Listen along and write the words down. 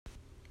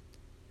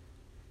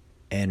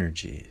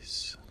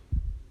energies.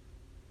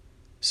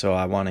 So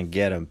I want to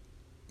get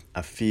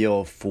a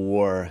feel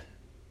for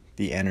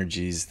the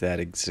energies that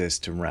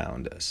exist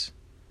around us,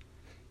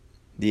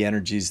 the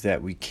energies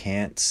that we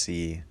can't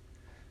see,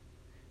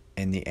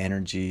 and the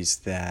energies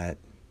that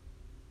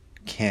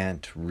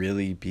can't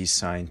really be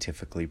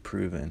scientifically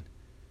proven.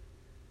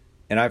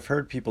 And I've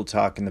heard people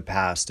talk in the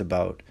past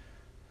about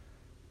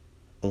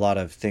a lot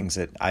of things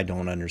that I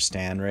don't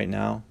understand right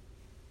now.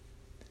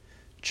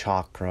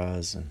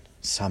 Chakras and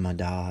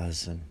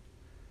samadhas and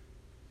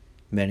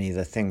many of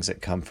the things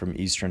that come from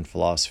Eastern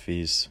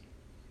philosophies.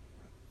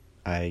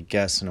 I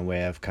guess in a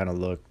way I've kind of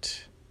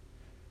looked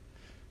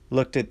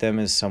at them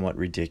as somewhat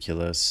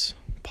ridiculous,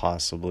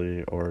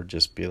 possibly, or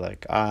just be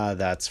like,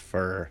 that's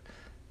for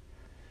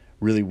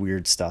really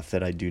weird stuff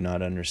that I do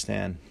not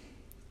understand.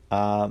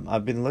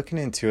 I've been looking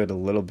into it a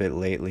little bit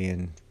lately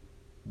and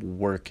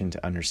working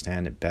to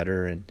understand it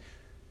better.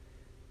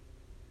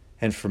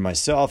 And for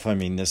myself, I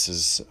mean, this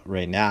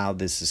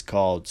is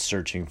called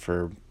searching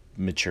for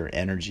mature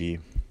energy.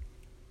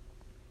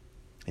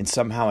 And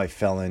somehow I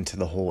fell into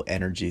the whole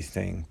energy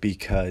thing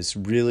because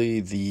really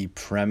the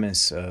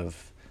premise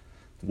of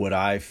what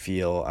I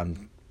feel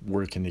I'm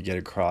working to get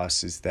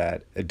across is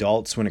that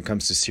adults, when it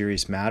comes to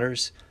serious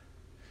matters,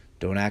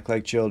 don't act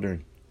like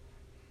children.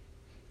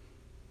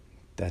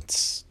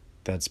 That's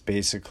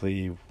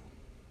basically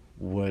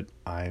what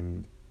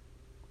I'm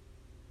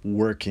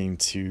working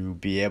to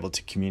be able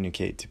to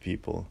communicate to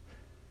people.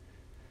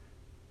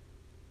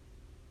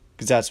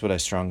 Because that's what I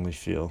strongly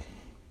feel.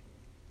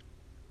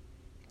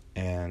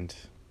 And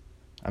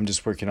I'm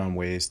just working on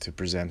ways to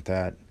present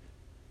that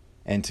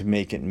and to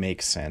make it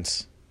make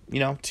sense,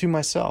 to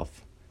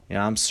myself.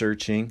 I'm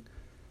searching.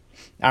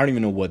 I don't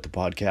even know what the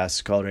podcast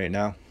is called right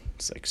now.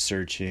 It's like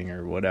searching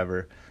or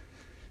whatever.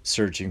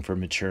 Searching for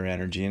mature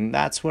energy. And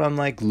that's what I'm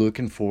like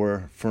looking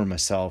for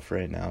myself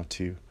right now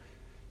too.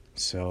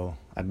 So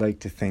I'd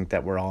like to think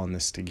that we're all in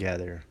this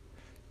together.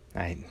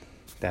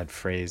 That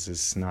phrase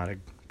is not a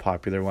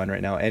popular one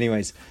right now.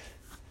 Anyways,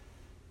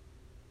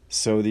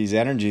 so these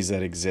energies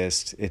that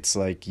exist, it's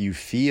like you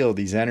feel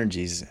these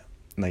energies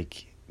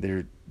like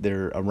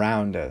they're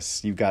around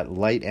us. You've got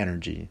light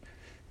energy,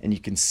 and you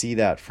can see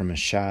that from a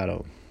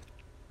shadow.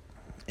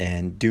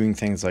 And doing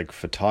things like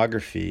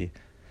photography,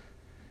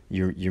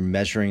 you're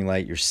measuring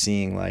light, you're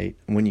seeing light.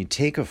 When you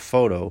take a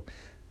photo,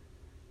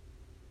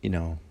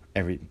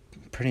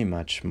 pretty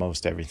much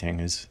most everything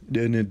is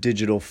in a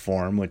digital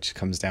form, which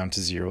comes down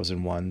to zeros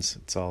and ones.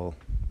 It's all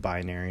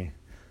binary.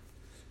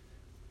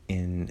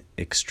 In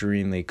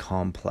extremely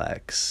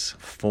complex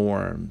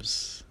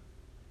forms,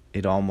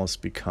 it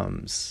almost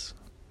becomes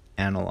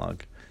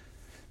analog.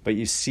 But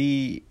you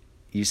see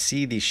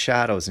these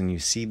shadows and you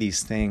see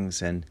these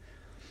things, and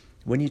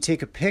when you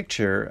take a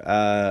picture,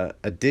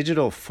 a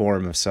digital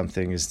form of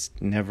something is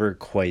never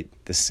quite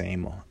the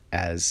same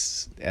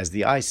as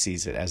the eye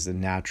sees it, as the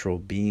natural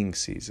being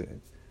sees it.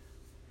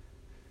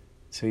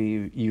 So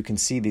you can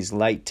see these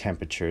light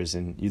temperatures,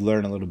 and you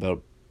learn a little bit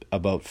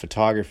about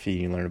photography,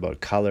 you learn about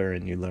color,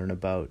 and you learn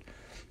about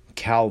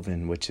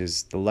Kelvin, which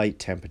is the light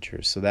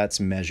temperature. So that's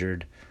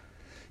measured.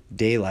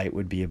 Daylight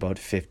would be about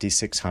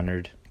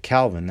 5,600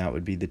 Kelvin. That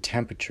would be the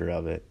temperature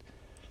of it.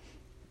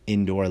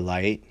 Indoor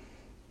light,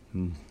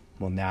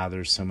 well, now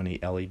there's so many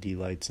LED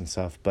lights and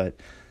stuff, but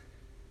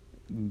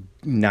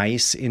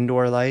nice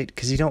indoor light,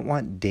 because you don't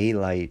want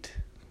daylight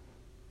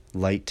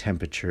light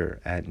temperature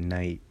at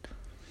night.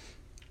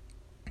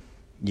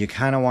 You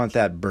kind of want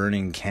that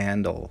burning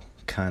candle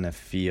kind of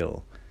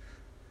feel.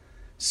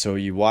 So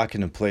you walk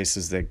into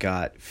places that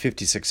got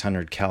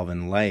 5,600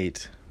 Kelvin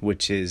light,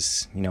 which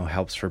is,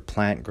 helps for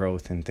plant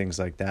growth and things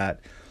like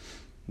that.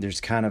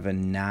 There's kind of a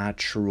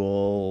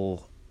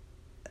natural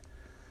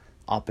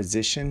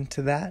opposition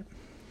to that.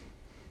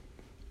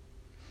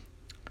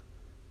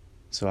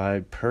 So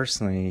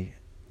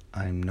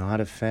I'm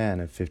not a fan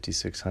of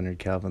 5,600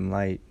 Kelvin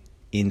light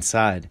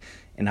inside.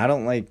 And I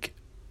don't like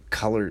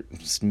color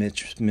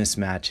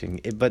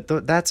mismatching. But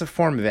that's a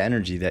form of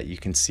energy that you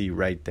can see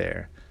right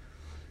there.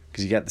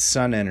 Because you got the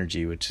sun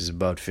energy, which is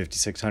about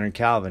 5,600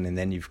 Kelvin. And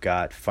then you've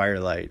got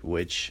firelight,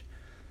 which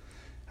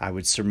I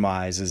would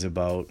surmise is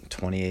about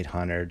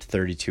 2,800,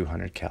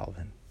 3,200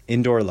 Kelvin.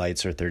 Indoor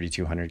lights are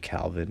 3,200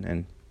 Kelvin.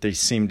 And they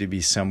seem to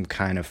be some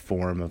kind of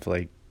form of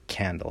like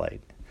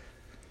candlelight.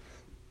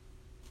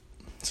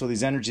 So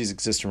these energies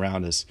exist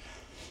around us.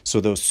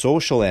 So those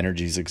social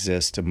energies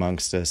exist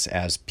amongst us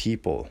as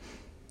people.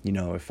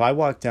 If I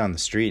walk down the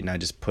street and I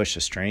just push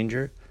a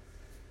stranger,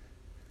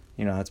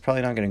 that's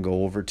probably not going to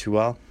go over too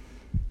well.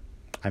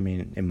 I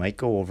mean, it might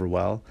go over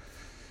well,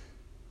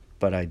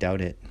 but I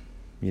doubt it,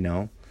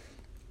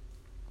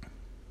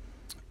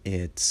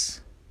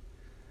 It's,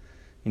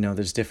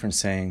 there's different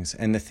sayings.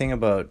 And the thing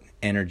about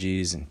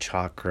energies and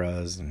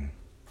chakras and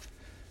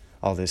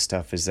all this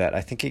stuff is that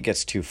I think it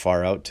gets too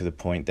far out to the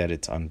point that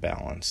it's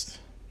unbalanced.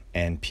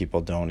 And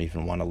people don't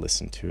even want to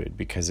listen to it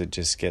because it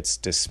just gets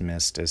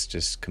dismissed as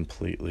just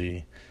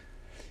completely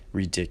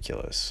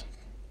ridiculous.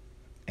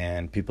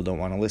 And people don't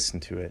want to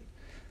listen to it.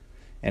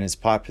 and it's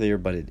popular,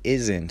 but it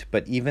isn't.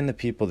 But even the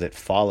people that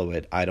follow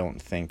it, I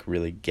don't think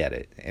really get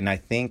it. And I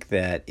think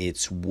that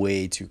it's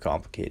way too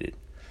complicated.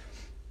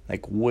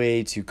 Like,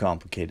 way too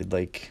complicated.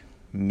 Like,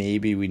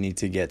 maybe we need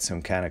to get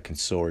some kind of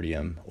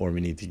consortium, or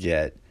we need to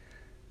get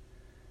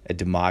a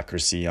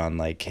democracy on,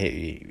 like,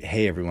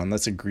 hey everyone,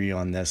 let's agree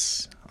on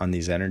this, on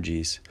these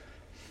energies.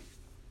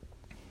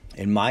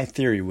 And my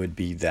theory would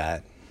be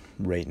that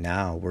right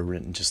now we're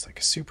in just like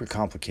a super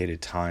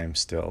complicated time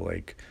still.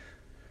 Like,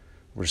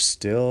 we're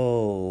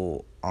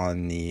still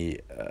on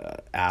the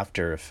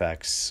after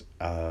effects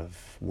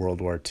of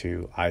World War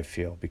II, I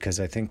feel, because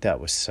I think that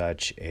was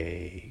such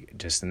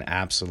just an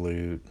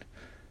absolute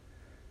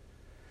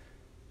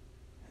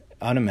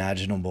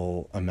unimagined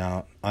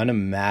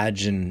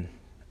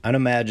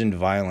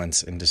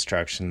violence and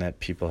destruction that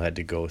people had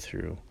to go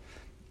through.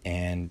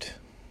 And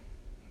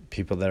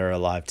people that are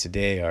alive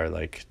today are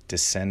like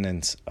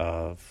descendants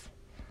of,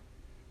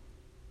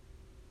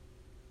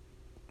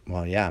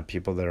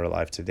 people that are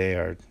alive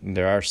today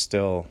there are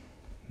still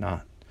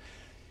not,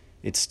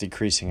 it's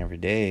decreasing every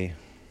day.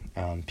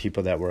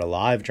 People that were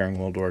alive during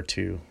World War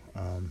II,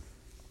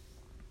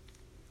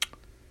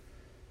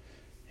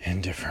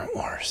 in different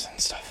wars and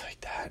stuff like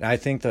that. And I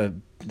think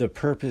the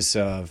purpose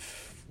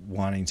of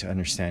wanting to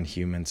understand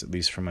humans, at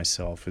least for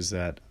myself, is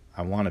that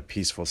I want a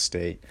peaceful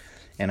state.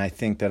 And I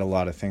think that a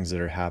lot of things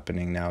that are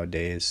happening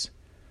nowadays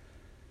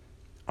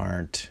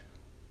aren't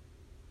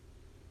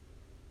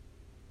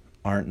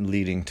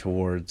leading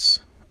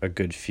towards a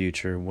good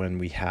future when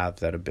we have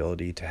that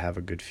ability to have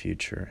a good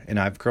future. And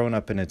I've grown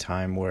up in a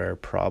time where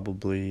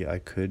probably I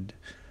could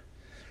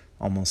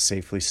almost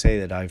safely say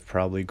that I've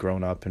probably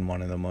grown up in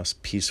one of the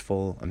most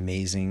peaceful,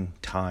 amazing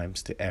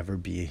times to ever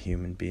be a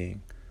human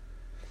being.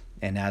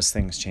 And as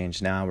things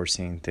change now, we're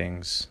seeing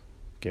things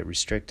get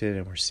restricted,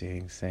 and we're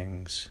seeing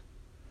things,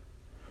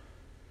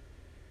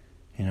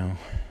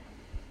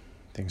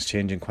 things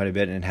changing quite a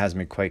bit, and it has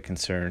me quite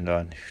concerned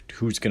on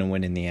who's going to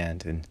win in the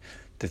end. And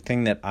the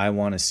thing that I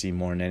want to see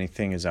more than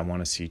anything is I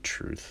want to see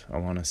truth. I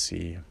want to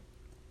see,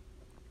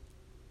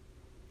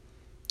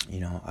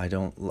 I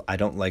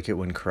don't like it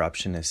when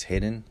corruption is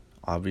hidden,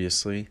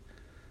 obviously.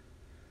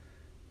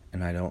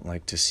 And I don't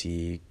like to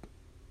see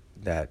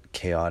that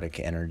chaotic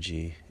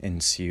energy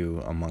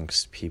ensue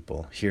amongst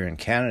people. Here in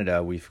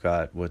Canada, we've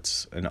got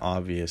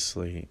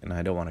obviously, and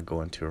I don't want to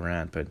go into a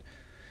rant, but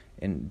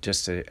in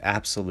just an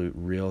absolute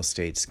real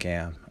estate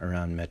scam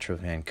around Metro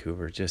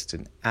Vancouver, just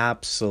an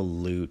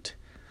absolute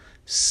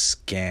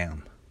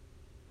scam.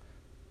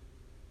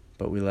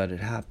 But we let it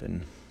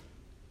happen.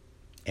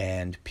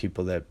 And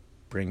people that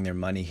bring their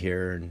money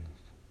here, and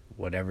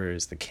whatever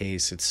is the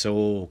case, it's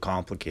so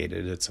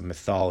complicated. It's a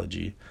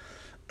mythology.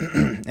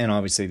 And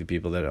obviously the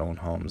people that own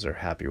homes are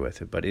happy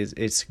with it, but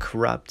it's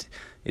corrupt.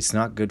 It's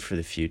not good for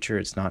the future.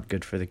 It's not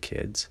good for the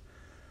kids.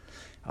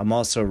 I'm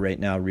also right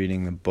now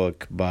reading the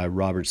book by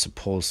Robert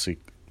Sapolsky,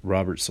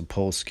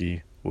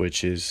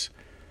 which is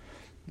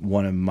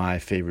one of my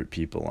favorite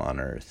people on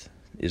earth,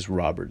 is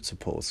Robert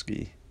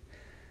Sapolsky.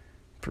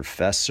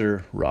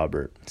 Professor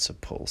Robert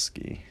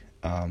Sapolsky.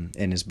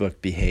 In his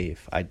book,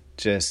 Behave. I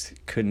just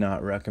could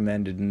not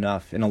recommend it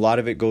enough. And a lot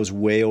of it goes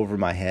way over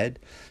my head,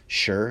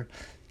 sure.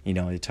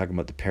 They talk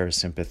about the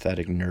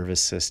parasympathetic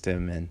nervous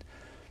system, and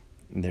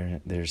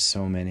there's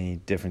so many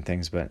different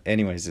things. But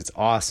anyways, it's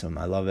awesome.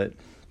 I love it.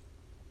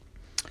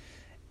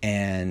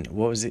 And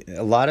what was it?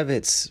 A lot of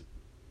it's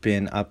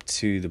been up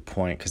to the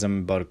point, because I'm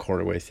about a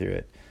quarter way through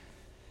it.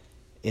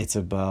 It's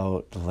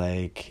about,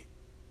 like,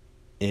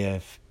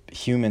 if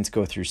humans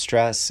go through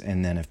stress,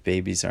 and then if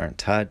babies aren't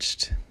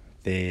touched,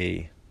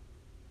 you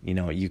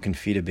can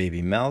feed a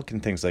baby milk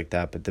and things like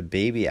that, but the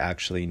baby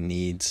actually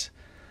needs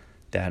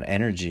that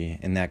energy.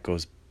 And that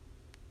goes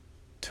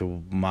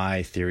to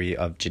my theory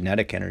of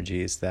genetic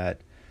energy, is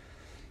that,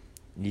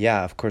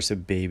 of course a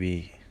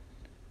baby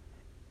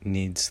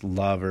needs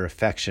love or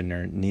affection,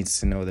 or needs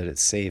to know that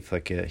it's safe.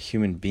 Like a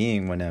human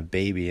being, when a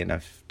baby, and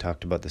I've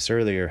talked about this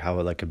earlier,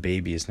 how like a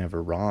baby is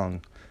never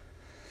wrong.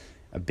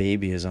 A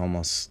baby is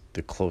almost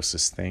the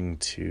closest thing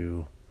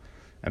to,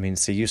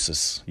 it's a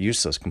useless,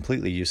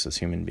 completely useless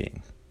human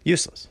being.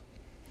 Useless.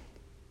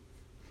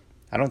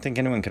 I don't think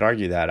anyone could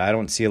argue that. I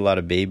don't see a lot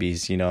of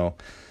babies,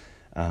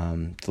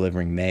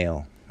 delivering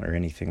mail or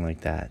anything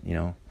like that.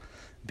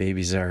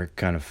 Babies are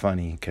kind of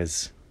funny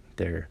because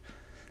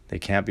they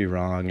can't be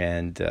wrong,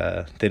 and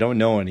they don't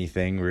know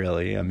anything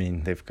really.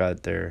 They've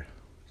got their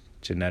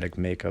genetic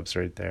makeups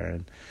right there,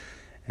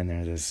 and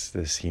they're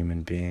this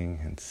human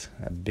being.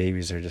 And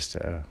babies are just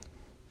a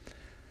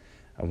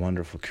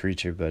wonderful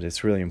creature, but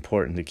it's really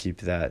important to keep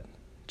that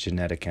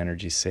genetic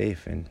energy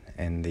safe,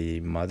 and the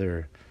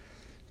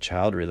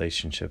mother-child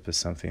relationship is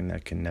something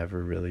that can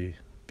never really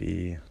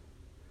be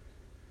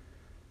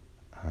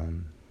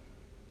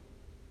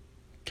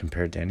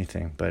compared to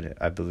anything.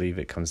 But I believe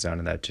it comes down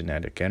to that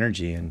genetic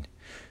energy, and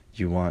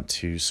you want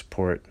to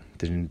support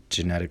the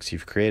genetics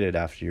you've created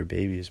after your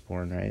baby is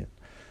born, right?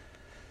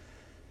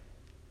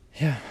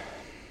 Yeah.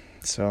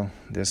 So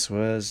this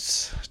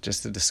was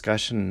just a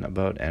discussion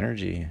about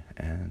energy,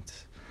 and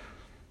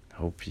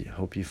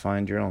hope you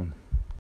find your own.